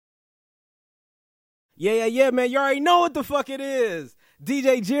Yeah, man. You already know what the fuck it is.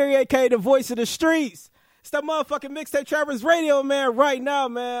 DJ Jerry, a.k.a. the voice of the streets. It's that motherfucking Mixtape Trappers Radio, man. Right now,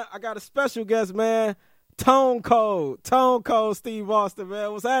 man, I got a special guest, man. Tone Cold, Steve Austin,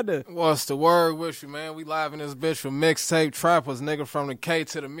 man. What's happening? What's the word with you, man? We live in this bitch with Mixtape Trappers, nigga, from the K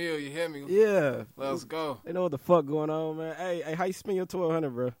to the mill, you hear me? Yeah. Let's go. They know what the fuck going on, man. Hey, how you spend your 1200,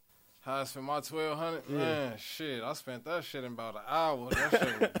 bro? How I spent my 1200? Yeah. Man, shit, I spent that shit in about an hour. That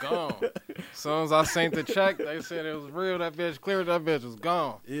shit was gone. As soon as I seen the check, they said it was real. That bitch cleared. That bitch was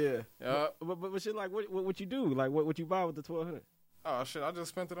gone. Yeah. Yeah. But shit, like, what you do? Like, what you buy with the 1200? Oh, shit, I just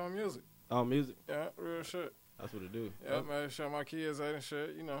spent it on music. Oh, music? Yeah, real shit. That's what it do. Yeah, made sure my kids ate and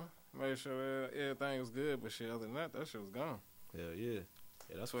shit, you know. Made sure everything was good, but shit, other than that shit was gone. Hell yeah.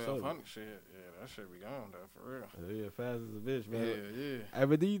 Yeah, that's 1200 shit. Yeah, that shit be gone, though, for real. Hell yeah, fast as a bitch, man. Yeah. Hey,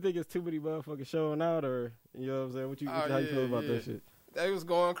 but do you think it's too many motherfuckers showing out, or, you know what I'm saying? How you feel about that shit? They was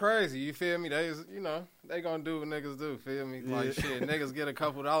going crazy, you feel me? They was, you know, they gonna do what niggas do, feel me? Yeah. Like, shit, niggas get a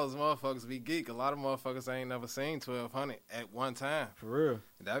couple dollars, motherfuckers be geek. A lot of motherfuckers ain't never seen 1200 at one time. For real.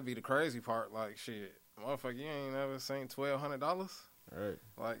 That'd be the crazy part, like, shit. Motherfucker, you ain't never seen $1,200? Right.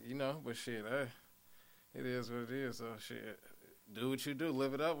 Like, you know, but shit, hey, it is what it is, so shit. Do what you do,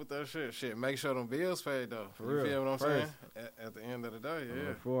 live it up with that shit. Shit, make sure them bills paid, though. For you real. feel what I'm First. saying? At the end of the day,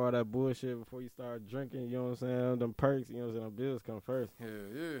 yeah. Before all that bullshit, before you start drinking, you know what I'm saying? Them perks, you know what I'm saying? Them bills come first. Hell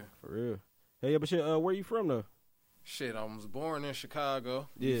yeah. For real. Hey, yeah, but shit, where you from, though? Shit, I was born in Chicago.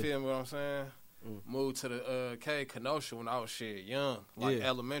 You Yeah. feel me what I'm saying? Moved to the Kenosha when I was shit young, like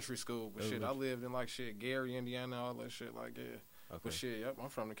elementary school. But shit, I lived in like shit Gary, Indiana, all that shit like yeah. Okay. But shit, yep, I'm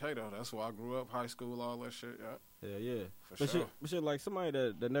from the K though. That's where I grew up, high school, all that shit. Yeah. Hell yeah. For sure. But shit, like somebody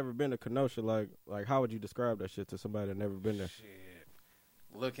that never been to Kenosha, like how would you describe that shit to somebody that never been there? Shit.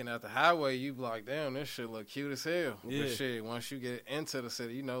 Looking at the highway, you be like, damn, this shit look cute as hell. Yeah. But shit, once you get into the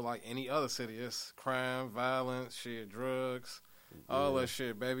city, you know, like any other city, it's crime, violence, shit, drugs. All that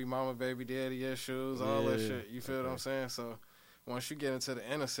shit, baby mama, baby daddy issues, all that shit. You feel what I'm saying? So once you get into the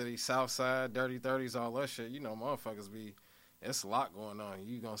inner city, south side, dirty 30s, all that shit, you know, motherfuckers be, it's a lot going on.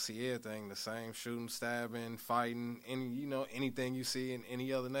 You gonna see everything, the same shooting, stabbing, fighting, anything you see in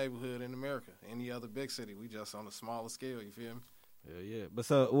any other neighborhood in America, any other big city. We just on a smaller scale, you feel me? Hell yeah. But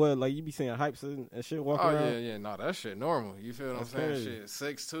so, what, like you be seeing hypes and shit walking around? Oh, yeah, no, that shit normal. You feel what I'm saying? Shit,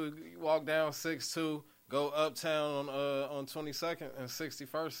 6'2", you walk down 6'2", go uptown on 22nd and 61st,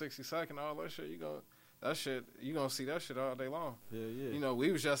 62nd, all that shit. You gonna see that shit all day long. Yeah. You know,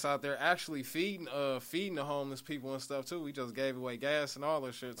 we was just out there actually feeding the homeless people and stuff too. We just gave away gas and all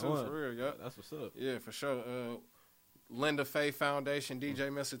that shit too, for real. Yeah, that's what's up. Yeah, for sure. Linda Faye Foundation, DJ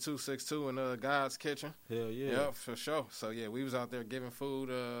Mr. 262, and God's Kitchen. Hell yeah. Yeah, for sure. So yeah, we was out there giving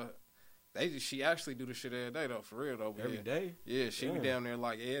food. She actually do the shit every day though, for real though. Every day? Yeah, she be down there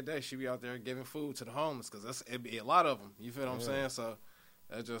like every day. She be out there giving food to the homeless because it be a lot of them. You feel what I'm saying? So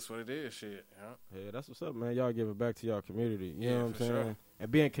that's just what it is. Shit. Yeah, that's what's up, man. Y'all giving back to y'all community. You know what I'm saying? Sure.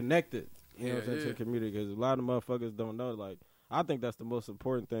 And being connected. You know what I'm saying, to yeah. the community, because a lot of motherfuckers don't know. Like, I think that's the most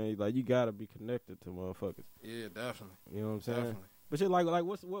important thing. Like, you gotta be connected to motherfuckers. Yeah, definitely. You know what I'm saying? Definitely. But shit, like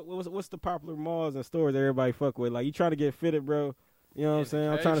what's the popular malls and stores that everybody fuck with? Like, you trying to get fitted, bro? You know what I'm saying?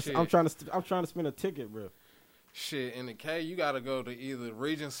 I'm trying to spend a ticket, bro. Shit, in the K, you gotta go to either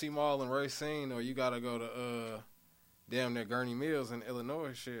Regency Mall in Racine, or you gotta go to damn near Gurney Mills in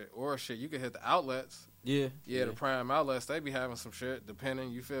Illinois. Shit, or shit, you can hit the outlets. Yeah. The prime outlets, they be having some shit,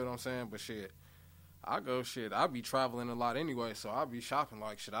 depending. You feel what I'm saying? But shit, I be traveling a lot anyway, so I be shopping.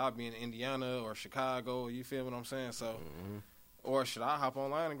 Like, should I be in Indiana or Chicago? You feel what I'm saying? So, or should I hop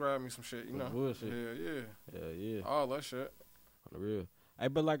online and grab me some shit? You know? Bullshit. Yeah. All that shit. On the real. Hey,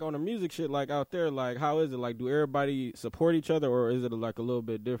 but like on the music shit, like out there, like how is it? Like, do everybody support each other, or is it like a little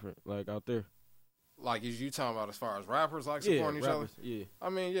bit different, like out there? Like, is you talking about as far as rappers like supporting each other? Yeah. I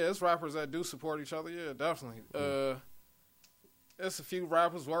mean, yeah, it's rappers that do support each other. Yeah, definitely. It's a few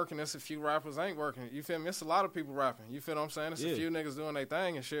rappers working. It's a few rappers ain't working. You feel me? It's a lot of people rapping. You feel what I'm saying? It's a few niggas doing their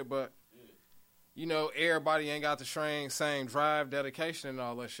thing and shit, but you know, everybody ain't got the same drive, dedication, and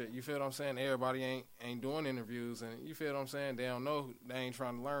all that shit. You feel what I'm saying? Everybody ain't doing interviews, and you feel what I'm saying? They don't know. They ain't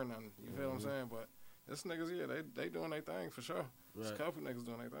trying to learn nothing. You feel what I'm saying? But this niggas, yeah, they doing their thing for sure. There's a couple niggas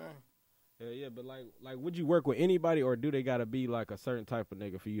doing their thing. Yeah, but like, would you work with anybody, or do they gotta be like a certain type of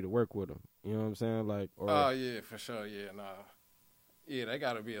nigga for you to work with them? You know what I'm saying? Like, yeah, for sure. Yeah, nah. Yeah, they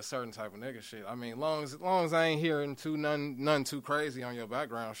gotta be a certain type of nigga shit. I mean, long as I ain't hearing nothing too crazy on your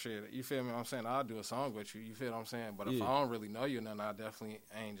background shit. You feel me what I'm saying? I'll do a song with you. You feel what I'm saying? But if I don't really know you or nothing, I definitely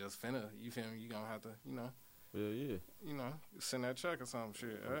ain't just finna. You feel me? You gonna have to, you know. Yeah. You know, send that check or something,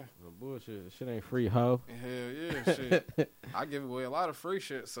 shit. Hey. No bullshit. Shit ain't free, ho. Hell yeah, shit. I give away a lot of free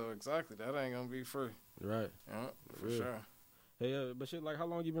shit, so exactly, that ain't gonna be free. Right. Yeah, for sure. Hey, but shit, like, how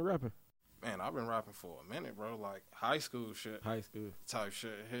long you been rapping? Man, I've been rapping for a minute, bro. Like high school shit. High school type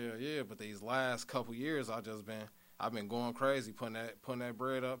shit. Hell yeah. But these last couple years, I've been going crazy, putting that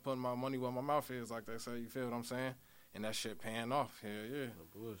bread up, putting my money where my mouth is, like they say. You feel what I'm saying? And that shit paying off. Hell yeah. No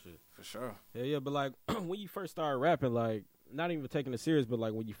bullshit. For sure. Hell yeah, but like when you first started rapping, like not even taking it serious, but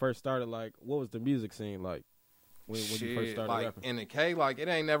like when you first started, like what was the music scene like when you first started like, rapping? In the K, like it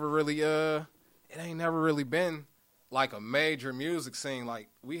ain't never really been like a major music scene. Like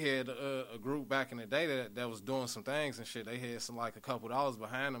we had a group back in the day that was doing some things and shit. They had some like a couple dollars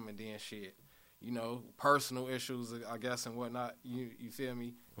behind them and then shit. You know, personal issues, I guess, and whatnot. You feel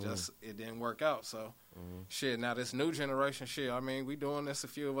me? Just it didn't work out. So shit. Now this new generation shit. I mean, we doing this. A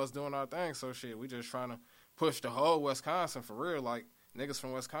few of us doing our thing. So shit, we just trying to push the whole Wisconsin for real. Like niggas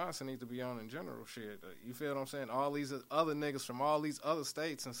from Wisconsin need to be on in general. Shit. You feel what I'm saying? All these other niggas from all these other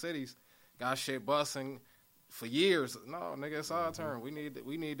states and cities got shit busting for years. No, nigga, it's our turn. We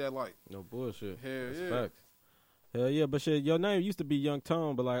need that light. No bullshit. Hell That's yeah. Facts. Hell yeah, but shit, your name used to be Young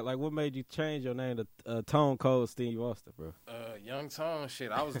Tone, but like what made you change your name to Tone Cold Steve Austin, bro? Young Tone,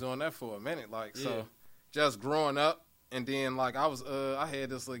 shit, I was doing that for a minute, like Yeah. so. Just growing up, and then like I had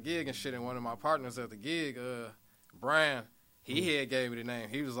this little gig and shit, and one of my partners at the gig, Brian, he had gave me the name.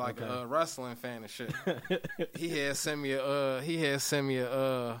 He was like a wrestling fan and shit. he had sent me a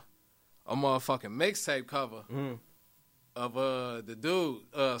motherfucking mixtape cover. Of the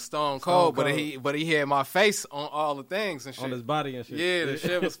dude Stone Cold, but he had my face on all the things and shit on his body and shit. Yeah, the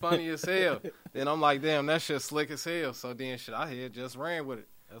shit was funny as hell. Then I'm like, damn, that shit slick as hell. So then shit, I had just ran with it.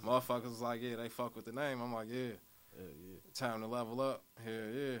 Motherfuckers was like, yeah, they fuck with the name. I'm like, yeah, time to level up. Hell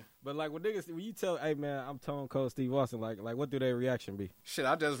yeah. But like when you tell, hey man, I'm Tone Cold Steve Austin, like what do their reaction be? Shit,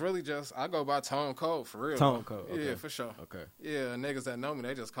 I go by Tone Cold for real. Tone Cold. Okay. Yeah, for sure. Okay. Yeah, niggas that know me,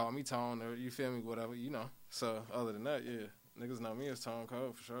 they just call me Tone or you feel me, whatever, you know. So other than that, yeah. Niggas know me as Tone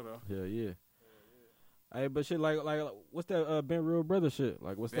Cold for sure though. Hell yeah. Hey, but shit, like what's that Ben Real Brothers shit?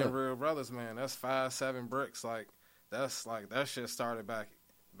 Like what's that? Ben Real Brothers, man, that's 5-7 bricks. Like that's like that shit started back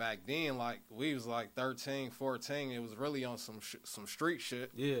then. Like we was like 13, 14. It was really on some street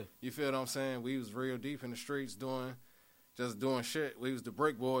shit. Yeah. You feel what I'm saying? We was real deep in the streets doing shit. We was the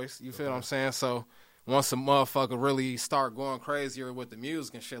Brick Boys. You feel what I'm saying? So once a motherfucker really start going crazier with the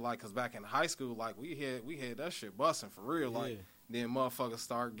music and shit, like, cause back in high school, like we had that shit busting for real, like. Then motherfuckers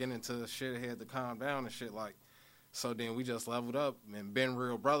start getting into shit, had to calm down and shit, like. So then we just leveled up, and Ben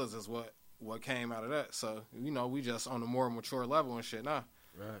Real Brothers is what came out of that. So you know, we just on a more mature level and shit now.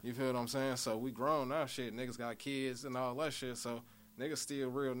 Right. You feel what I'm saying? So we grown now, shit. Niggas got kids and all that shit. So niggas still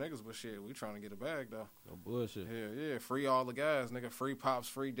real niggas, but shit, we trying to get a bag though. No bullshit. Hell yeah, free all the guys, nigga. Free Pops,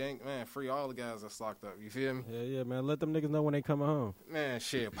 free Dink, man. Free all the guys that's locked up. You feel me? Yeah, yeah, man. Let them niggas know when they coming home. Man,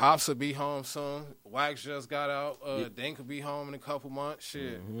 shit. Pops will be home soon. Wax just got out. Dink will be home in a couple months.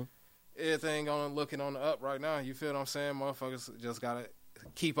 Shit. Everything looking on the up right now. You feel what I'm saying? Motherfuckers just gotta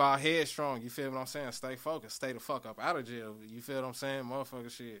keep our heads strong. You feel what I'm saying? Stay focused. Stay the fuck up out of jail. You feel what I'm saying?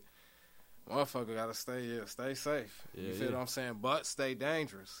 Motherfucker shit. Motherfucker gotta stay safe. You feel what I'm saying? But stay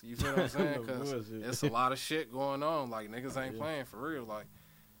dangerous. You feel what I'm saying? Because it's a lot of shit going on. Like, niggas ain't playing for real. Like,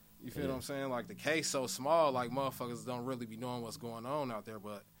 you feel what I'm saying? Like, the case so small, like, motherfuckers don't really be knowing what's going on out there.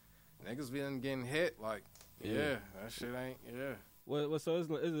 But niggas been getting hit. Like, that shit ain't, Well, so is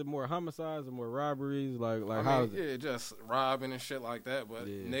it more homicides or more robberies? Like I how mean, is it? just robbing and shit like that. But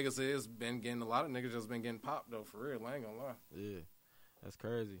niggas a lot of niggas just been getting popped, though, for real. I ain't gonna lie. Yeah, that's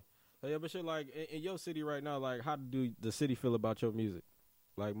crazy. Yeah, but shit, like in your city right now, like how do the city feel about your music?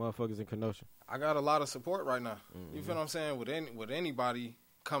 Like motherfuckers in Kenosha. I got a lot of support right now. You feel what I'm saying? With anybody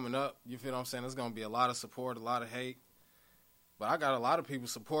coming up, you feel what I'm saying? There's gonna be a lot of support, a lot of hate. But I got a lot of people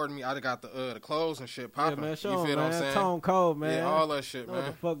supporting me. I got the clothes and shit popping. Yeah, man, show you feel them, what I'm saying? Tone Cold, man. Yeah, all that shit, know man.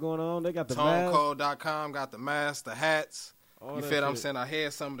 What the fuck going on? They got the mask. ToneCold.com got the masks, the hats. All you that feel what I'm shit. saying? I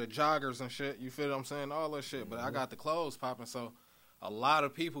had some of the joggers and shit. You feel what I'm saying? All that shit. But I got the clothes popping, so a lot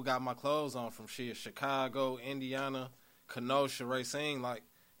of people got my clothes on from shit. Chicago, Indiana, Kenosha, Racine. Like,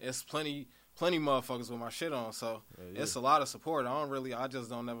 it's plenty motherfuckers with my shit on. So it's a lot of support. I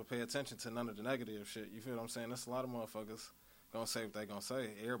just don't never pay attention to none of the negative shit. You feel what I'm saying? There's a lot of motherfuckers gonna say what they gonna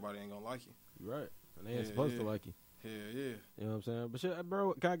say. Everybody ain't gonna like you. You right. And they ain't supposed to like you. Yeah. You know what I'm saying? But shit,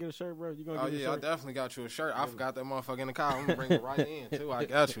 bro, can I get a shirt, bro? You gonna get a shirt? I definitely got you a shirt. I forgot that motherfucker in the car. I'm gonna bring it right in too. I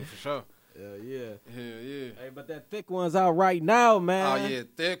got you for sure. Yeah. Yeah. Hey, but that thick one's out right now, man. Oh yeah,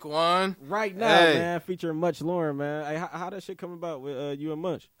 thick one. Right now, man. Featuring Munch Lauren, man. Hey, how that shit come about with you and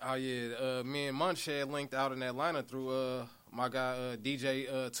Munch? Oh yeah, me and Munch had linked out in Atlanta through my guy DJ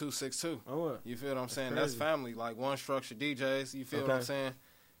 262. Oh what? You feel what I'm saying? That's family, like One Structure DJs. You feel what I'm saying?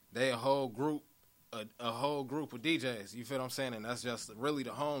 They a whole group a whole group of DJs. You feel what I'm saying? And that's just really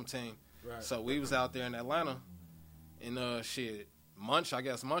the home team. Right. So we was out there in Atlanta, and shit, Munch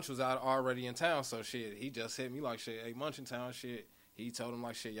was out already in town. So shit, he just hit me like shit, hey, Munch in town, shit. He told him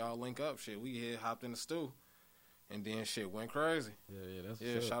like shit, y'all link up, shit. We hopped in the stew, and then shit went crazy.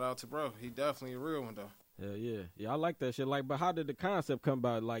 That's shout out to bro. He definitely a real one though. Yeah, I like that shit. Like, but how did the concept come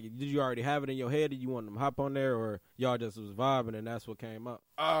about? Like, did you already have it in your head? Did you want them to hop on there, or y'all just was vibing and that's what came up?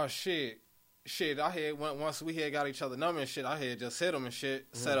 Shit. I had once we had got each other number and shit. I had just hit him and shit.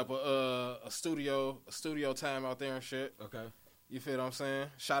 Set up a studio time out there and shit. Okay. You feel what I'm saying?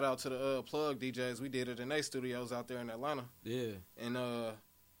 Shout out to the Plug DJs. We did it in their studios out there in Atlanta. Yeah. And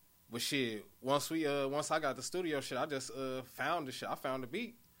but shit, once I got the studio shit, I just found the shit. I found the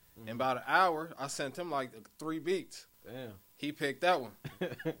beat. In about an hour, I sent him like 3 beats. Damn. He picked that one.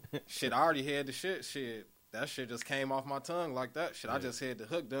 Shit, I already had the shit. Shit, that shit just came off my tongue like that. Shit, I just had the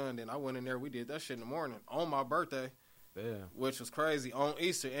hook done. Then I went in there. We did that shit in the morning on my birthday. Damn. Which was crazy. On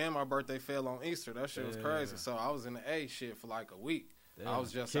Easter, and my birthday fell on Easter. That shit was crazy. So I was in the A shit for like a week. Damn. I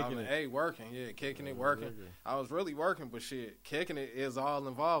was just out in the A working. Yeah, kicking it, working. I was really working, but shit, kicking it is all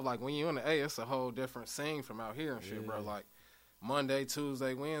involved. Like when you in the A, it's a whole different scene from out here and shit, bro. Like Monday,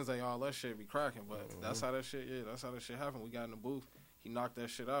 Tuesday, Wednesday, all that shit be cracking. But that's how that shit, that's how that shit happened. We got in the booth. He knocked that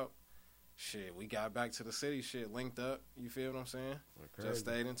shit out. Shit, we got back to the city, shit, linked up. You feel what I'm saying? Just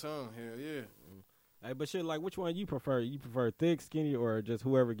stayed in tune. Hell yeah. Hey, but shit, like, which one you prefer? You prefer thick, skinny, or just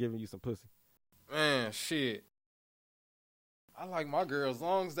whoever giving you some pussy? Man, shit. I like my girls. As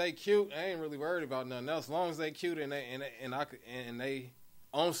long as they cute, I ain't really worried about nothing else. As long as they cute and they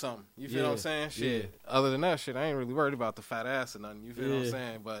own something. You feel what I'm saying? Shit. Yeah. Other than that shit, I ain't really worried about the fat ass or nothing. You feel what I'm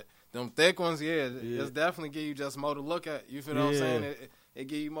saying? But them thick ones, it's definitely give you just more to look at. You feel what I'm saying? It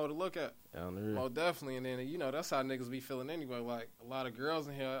give you more to look at. More definitely. And then, you know, that's how niggas be feeling anyway. Like, a lot of girls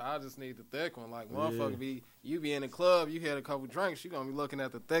in here, I just need the thick one. Like, motherfucker you be in the club, you had a couple drinks, you gonna be looking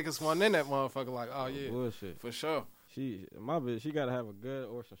at the thickest one in that motherfucker like, oh, yeah. Bullshit. For sure. My bitch, she gotta have a good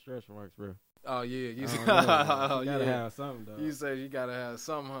or some stretch marks, bro. Oh, yeah. You gotta have something, though. You say you gotta have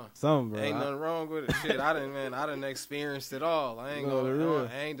something, huh? Something, bro. Ain't nothing wrong with it. Shit, I done experienced it all. I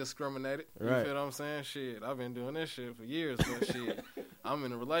ain't discriminated. You feel what I'm saying? Shit, I've been doing this shit for years, but shit, I'm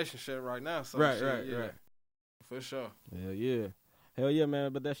in a relationship right now. So right. For sure. Hell yeah,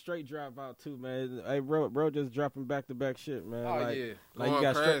 man. But that straight drop out too, man. Hey, bro just dropping back-to-back shit, man. Oh, like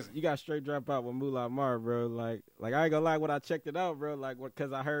you got straight drop out with Moolah Mar, bro. Like I ain't gonna lie, when I checked it out, bro, like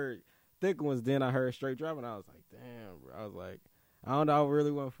cause I heard thick ones, then I heard straight drop, and I was like, damn, bro. I was like, I don't know, I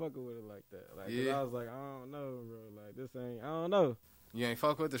really wasn't fucking with it like that. Like, I was like, I don't know, bro. Like, this ain't, I don't know. You ain't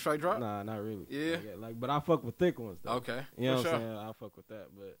fuck with the straight drop? Nah, not really. Yeah. But I fuck with thick ones, though. Okay. You know what I'm saying? I fuck with that,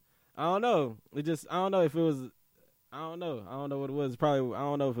 but I don't know. I don't know if it was, I don't know. I don't know what it was. Probably, I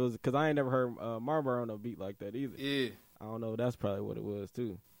don't know if it was, because I ain't never heard Marlboro on a beat like that either. Yeah. I don't know. That's probably what it was,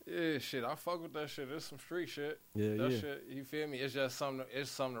 too. Yeah, shit. I fuck with that shit. It's some street shit. Yeah, shit, you feel me? It's just something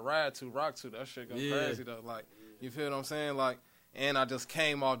to ride to, rock to. That shit go crazy, though. Like, you feel what I'm saying? Like, and I just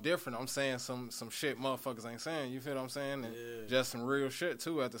came off different. I'm saying some shit motherfuckers ain't saying. You feel what I'm saying? And just some real shit,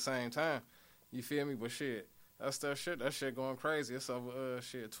 too, at the same time. You feel me? But shit, that's that shit. That shit going crazy. It's over,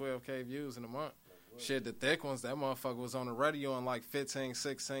 12K views in a month. Shit, the thick ones, that motherfucker was on the radio in like 15,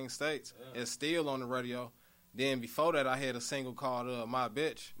 16 states. It's still on the radio. Then before that, I had a single called "My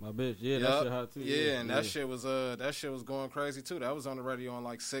Bitch." My bitch, that shit hot too. And that shit was going crazy too. That was on the radio in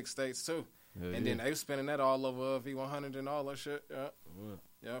like 6 states too. And then they was spinning that all over V100 and all that shit.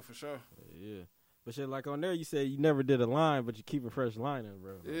 Yeah, for sure. Yeah, but shit, like on there, you said you never did a line, but you keep a fresh line in,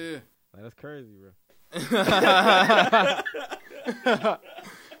 bro. Yeah, like that's crazy, bro.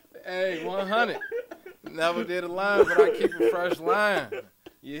 Hey, 100. Never did a line, but I keep a fresh line.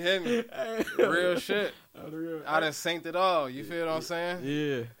 You hit me? Real shit. I done synced it all. You feel what I'm saying?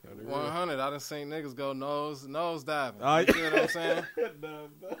 Yeah. 100. I done seen niggas go nose diving. You feel what I'm saying?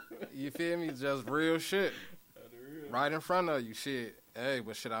 You feel me? Just real shit. Right in front of you, shit. Hey,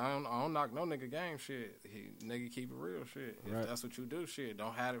 but shit, I don't knock no nigga game, shit. Nigga keep it real, shit. If that's what you do, shit,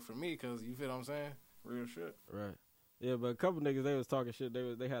 don't hide it from me, because you feel what I'm saying? Real shit. Right. Yeah, but a couple niggas, they was talking shit.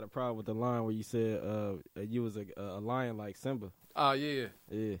 They had a problem with the line where you said you was a lion like Simba. Oh, yeah.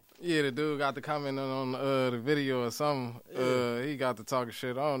 Yeah, the dude got to comment on the video or something. He got to talking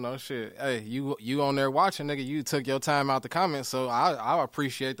shit. I don't know, shit. Hey, you on there watching, nigga. You took your time out to comment, so I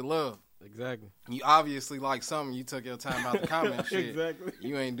appreciate the love. Exactly. You obviously like something. You took your time out to comment, shit. Exactly.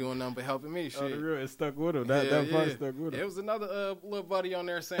 You ain't doing nothing but helping me, shit. Oh, the real, it stuck with him. That part stuck with him. It was another little buddy on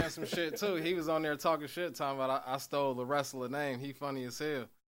there saying some shit, too. He was on there talking shit, talking about I stole the wrestler name. He funny as hell.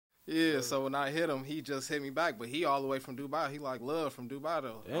 Yeah, so when I hit him, he just hit me back. But he all the way from Dubai. He like love from Dubai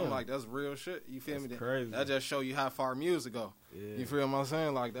though. Damn. I'm like, that's real shit. You feel me? Crazy. That just show you how far music go. Yeah. You feel what I'm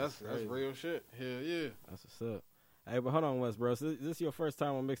saying? Like that's crazy. real shit. Hell yeah. That's what's up. Hey, but hold on, Wes, bro. So this is your first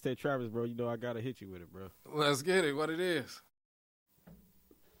time on Mixtape Travis, bro. You know I gotta hit you with it, bro. Let's get it. What it is?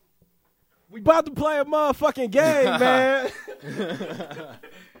 We about to play a motherfucking game, man.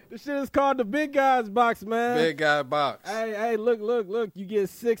 This shit is called the Big Guys Box, man. Big guy box. Hey, look. You get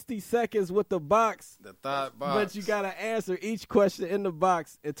 60 seconds with the box. The thought box. But you gotta answer each question in the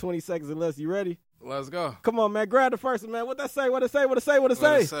box in 20 seconds or less. You ready? Let's go. Come on, man. Grab the first one, man. What that say? What it say?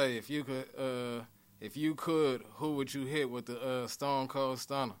 Let's say if you could, who would you hit with the Stone Cold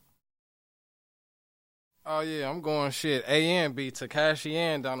Stunner? Oh yeah, I'm going shit. A and B, Tekashi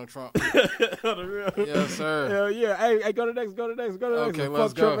and Donald Trump. Yes, sir. Hell yeah. Hey, go to next. Okay, Fuck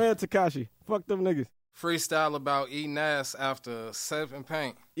let's Trump go. and Tekashi. Fuck them niggas. Freestyle about eating ass after sipping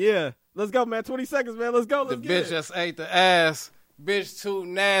paint. Yeah. Let's go, man. 20 seconds, man. Let's go. The Let's bitch get it. just ate the ass. Bitch too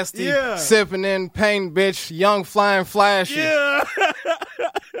nasty. Yeah. Sipping in paint, bitch. Young, flying, flashy. Yeah.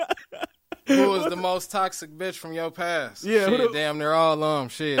 Who is the most toxic bitch from your past? Yeah, who Shit, the- damn, they're all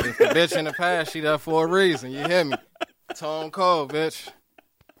Shit, if the bitch in the past, she there for a reason. You hear me? Tone Cold, bitch.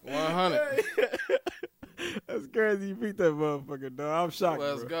 100. That's crazy. You beat that motherfucker, dog. I'm shocked,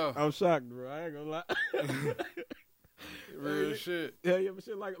 Let's bro. go. I'm shocked, bro. I ain't gonna lie. Real shit. Yeah, but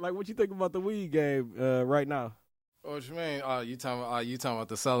shit, like what you think about the weed game right now? What you mean? You talking about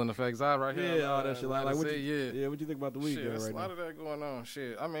the selling effects right here? Yeah, all that shit. Like what yeah. Yeah, what you think about the weed Shit, game there's right a lot now? of that going on.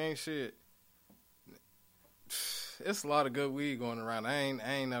 Shit, I mean, shit. It's a lot of good weed going around. I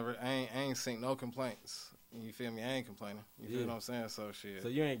ain't seen no complaints. You feel me? I ain't complaining. You feel what I'm saying? So shit. So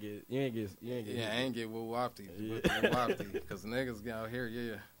you ain't get. Yeah, I ain't get woo-wopty. Yeah. Because niggas out here,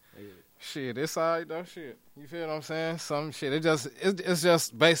 yeah. Shit, it's alright though, shit. You feel what I'm saying? Some shit. It's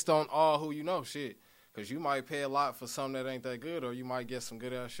just based on all who you know, shit. Because you might pay a lot for something that ain't that good, or you might get some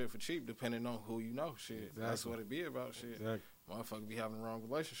good ass shit for cheap, depending on who you know, shit. Exactly. That's what it be about, shit. Exactly. Motherfuckers be having the wrong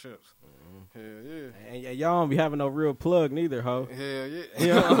relationships. Hell yeah. And y'all don't be having no real plug neither, ho. Hell yeah.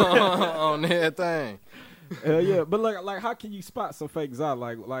 Yeah. On everything. Hell yeah. But like, how can you spot some fakes out?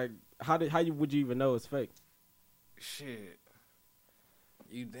 Like, would you even know it's fake? Shit.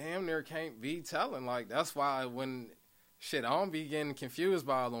 You damn near can't be telling. Like, that's why I don't be getting confused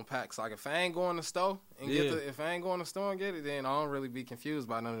by all them packs. Like, if I ain't going to store and if I ain't going to store and get it, then I don't really be confused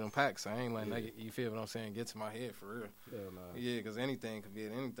by none of them packs. I ain't letting that, you feel what I'm saying, get to my head for real. Hell nah. Yeah, because anything could be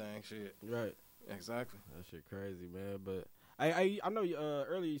anything, shit. Right. Exactly. That shit crazy, man. But I know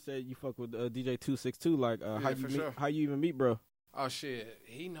earlier you said you fuck with DJ 262. Like, how you even meet, bro? Oh shit,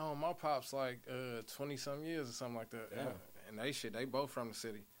 he known my pops like 20-some years or something like that. Yeah. And they both from the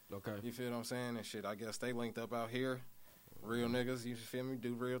city. Okay. You feel what I'm saying? And shit, I guess they linked up out here. Real niggas, you feel me,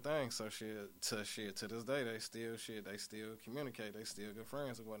 do real things. So to this day, they still communicate. They still good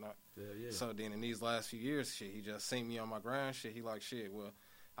friends and whatnot. Yeah. So then in these last few years, shit, he just seen me on my grind. Shit, he like, shit, well,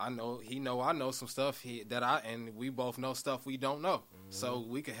 I know some stuff and we both know stuff we don't know. Mm-hmm. So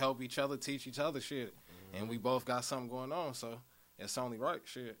we could help each other, teach each other shit. Mm-hmm. And we both got something going on. So it's only right,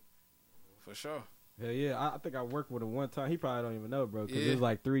 shit, for sure. Hell yeah, I think I worked with him one time. He probably don't even know, bro, because Yeah. it was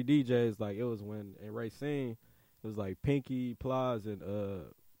like 3 DJs. Like, it was when in Racine, it was like Pinky, Plies, and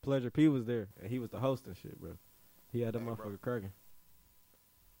Pleasure P was there, and he was the host and shit, bro. He had that motherfucker cracking.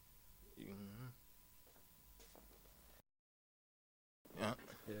 Mm-hmm. Yeah.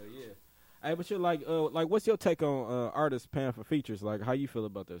 Hell yeah. Hey, but you're like what's your take on artists paying for features? Like, how you feel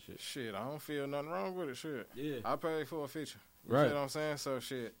about that shit? Shit, I don't feel nothing wrong with it. Shit. Yeah. I pay for a feature. You Right. feel what I'm saying? So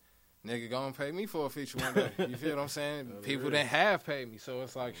shit, nigga gonna pay me for a feature one day. You feel what I'm saying? People that have paid me. So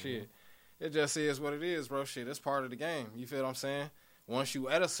it's like shit. It just is what it is, bro. Shit, it's part of the game. You feel what I'm saying? Once you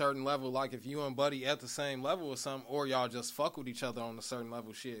at a certain level, like if you and Buddy at the same level or something, or y'all just fuck with each other on a certain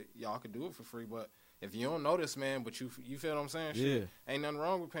level, shit, y'all could do it for free. But if you don't know this man, but you feel what I'm saying? Shit, ain't nothing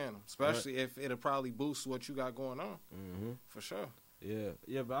wrong with paying him. Especially if it'll probably boost what you got going on. Mm-hmm. For sure.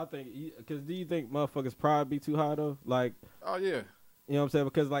 Yeah, but I think, because do you think motherfuckers pride be too high, though? Like, oh, yeah. You know what I'm saying?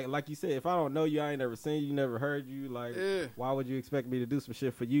 Because, like you said, if I don't know you, I ain't never seen you, never heard you, like, yeah. Why would you expect me to do some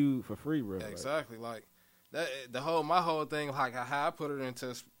shit for you for free, bro? Exactly. Like, that, my whole thing, like, how I put it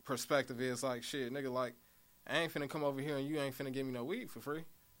into perspective is, like, shit, nigga, like, I ain't finna come over here and you ain't finna give me no weed for free.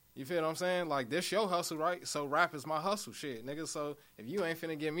 You feel what I'm saying? Like, this your hustle, right? So rap is my hustle, shit, nigga. So if you ain't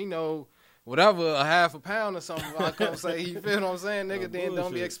finna give me no whatever, a half a pound or something, I come say, you feel what I'm saying, nigga, then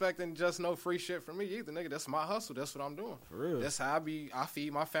don't be expecting just no free shit from me either, nigga. That's my hustle. That's what I'm doing. For real. That's how I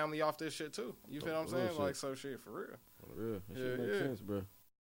feed my family off this shit, too. You feel what I'm saying? Like, so shit, for real. For real. That shit makes sense, bro.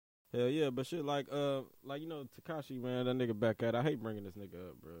 Hell yeah, but shit like you know Tekashi, man, that nigga back at it. I hate bringing this nigga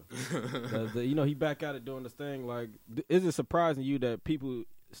up, bro. You know he back at it doing this thing. Like, is it surprising you that people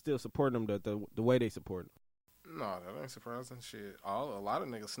still support him the way they support him? No, that ain't surprising. Shit, a lot of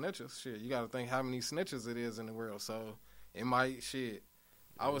niggas snitches. Shit, you got to think how many snitches it is in the world. So it might shit.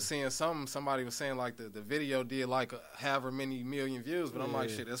 I was seeing somebody was saying like the video did like however many million views, but I'm like,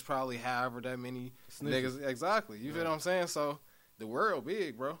 shit, that's probably however that many niggas. Exactly. You feel what I'm saying? So the world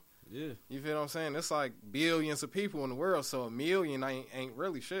big, bro. Yeah. You feel what I'm saying? It's like billions of people in the world, so a million ain't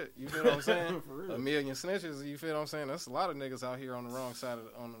really shit. You feel what I'm saying? For real. A million snitches, you feel what I'm saying? That's a lot of niggas out here on the wrong side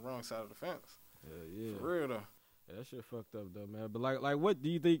of the fence. Yeah. For real though. Yeah, that shit fucked up though, man. But like what do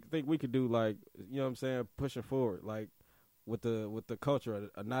you think we could do, like, you know what I'm saying, pushing forward, like with the culture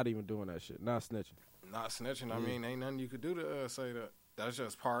of not even doing that shit, not snitching. Not snitching. I mean, ain't nothing you could do to say that. That's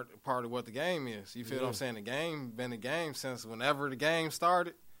just part of what the game is. You feel what I'm saying? The game been a game since whenever the game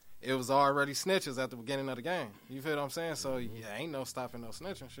started. It was already snitches at the beginning of the game. You feel what I'm saying? So, ain't no stopping no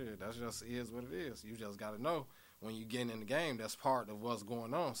snitching shit. That's just is what it is. You just got to know when you get in the game, that's part of what's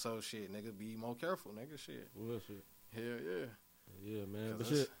going on. So, shit, nigga, be more careful, nigga, shit. Well, shit. Hell yeah. Yeah, man. But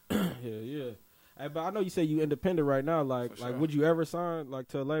shit, yeah. Hey, but I know you say you independent right now. Like, sure. would you ever sign, like,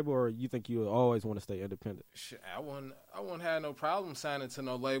 to a label, or you think you always want to stay independent? Shit, I wouldn't have no problem signing to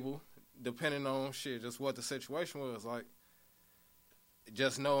no label, depending on, shit, just what the situation was. Like,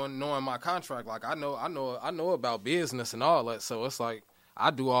 just knowing my contract, like I know about business and all that, so it's like I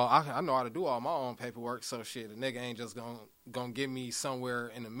know how to do all my own paperwork. So shit, the nigga ain't just gonna get me somewhere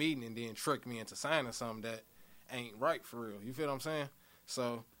in a meeting and then trick me into signing something that ain't right for real. You feel what I'm saying?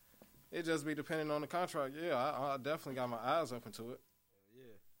 So it just be depending on the contract. Yeah, I definitely got my eyes open to it.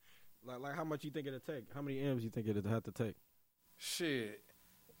 Yeah, like how much you think it'll take? How many M's you think it'll have to take? Shit.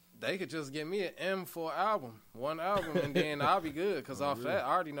 They could just give me an M for one album, and then I'll be good. Because off that,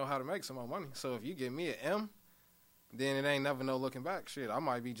 I already know how to make some more money. So if you give me an M, then it ain't never no looking back. Shit, I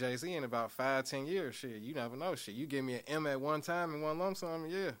might be Jay-Z in about 5-10 years. Shit, you never know. Shit, you give me an M at one time and one lump sum,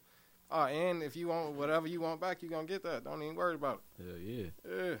 yeah. And if you want whatever you want back, you going to get that. Don't even worry about it. Hell yeah.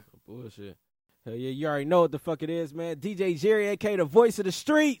 Yeah. Bullshit. Hell yeah, you already know what the fuck it is, man. DJ Jerry, a.k.a. the voice of the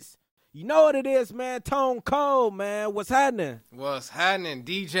streets. You know what it is, man. Tone Cold, man. What's happening? What's happening?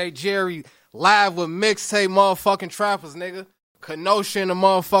 DJ Jerry live with Mixtape motherfucking Trappers, nigga. Kenosha in the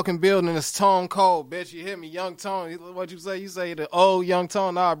motherfucking building. It's Tone Cold, bitch. You hear me? Young Tone. What you say? You say the old Young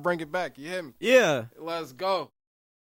Tone. Nah, bring it back. You hear me? Yeah. Let's go.